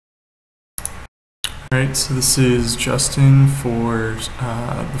Alright, so this is Justin for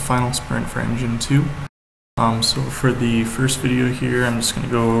the final sprint for Engine2. So for the first video here, I'm just going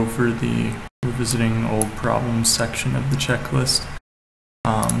to go over the revisiting old problems section of the checklist.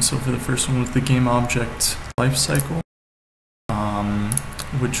 So for the first one with the game object lifecycle,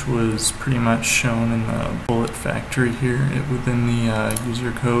 which was pretty much shown in the bullet factory here within the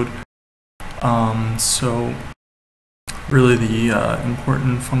user code. So really the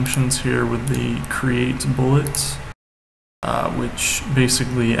important functions here with the create bullet, which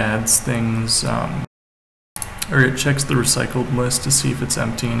basically adds things, or it checks the recycled list to see if it's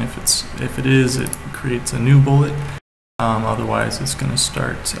empty, and if it is, it creates a new bullet. Otherwise, it's going to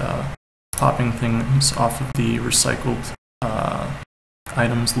start popping things off of the recycled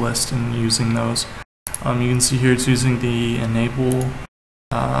items list and using those. You can see here it's using the enable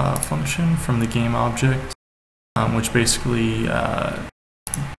function from the game object, which basically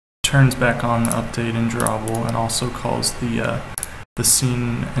turns back on the update and drawable, and also calls the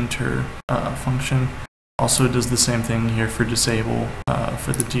scene enter function. Also does the same thing here for disable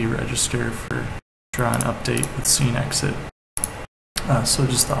for the deregister for draw and update with scene exit. So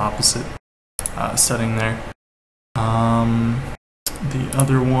just the opposite setting there. The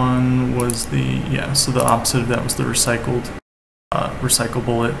other one was so the opposite of that was the recycle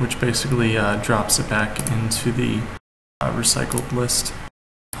bullet, which basically drops it back into the recycled list.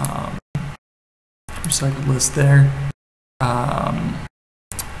 There.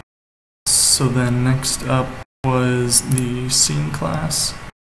 So then next up was the scene class.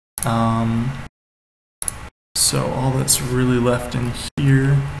 So all that's really left in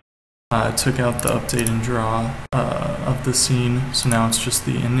here, took out the update and draw of the scene, so now it's just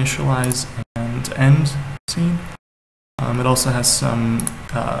the initialize and end scene. It also has some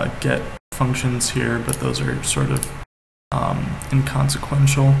get functions here, but those are sort of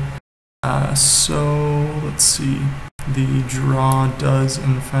inconsequential. So let's see, the draw does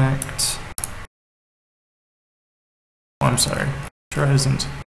in fact, I'm sorry, draw isn't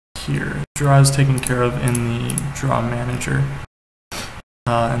here. Draw is taken care of in the draw manager.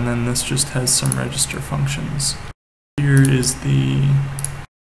 And then this just has some register functions. Here is the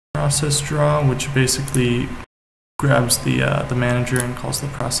process draw, which basically grabs the manager and calls the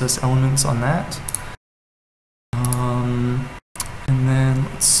process elements on that. And then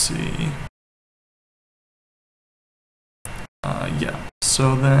let's see.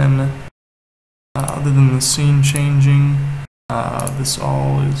 So then other than the scene changing, this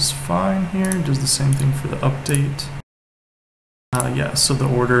all is fine here. Does the same thing for the update. So the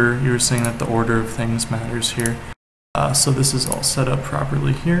order, you were saying that the order of things matters here. So this is all set up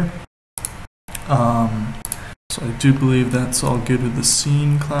properly here. So I do believe that's all good with the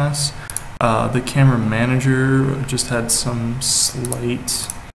scene class. The camera manager just had some slight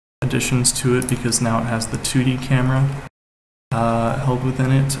additions to it because now it has the 2D camera held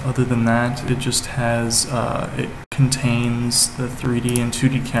within it. Other than that, it just has, it contains the 3D and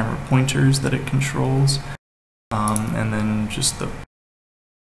 2D camera pointers that it controls. And then just the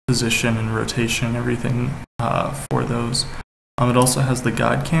position and rotation and everything for those. It also has the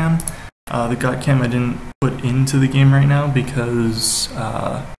God Cam. The God Cam I didn't put into the game right now because,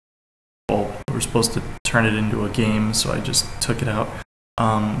 well, we're supposed to turn it into a game, so I just took it out.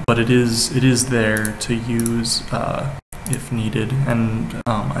 But it is there to use if needed, and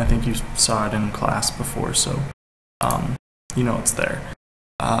I think you saw it in class before, so you know it's there.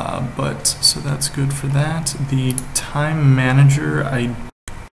 So that's good for that. The time manager, I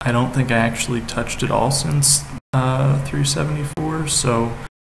don't think I actually touched it all since 374, so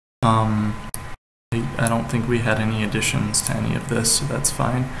I don't think we had any additions to any of this, so that's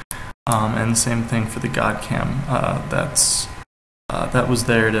fine. And same thing for the God Cam. That was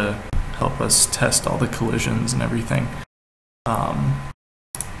there to help us test all the collisions and everything. But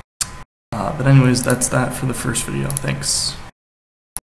anyways, that's that for the first video. Thanks.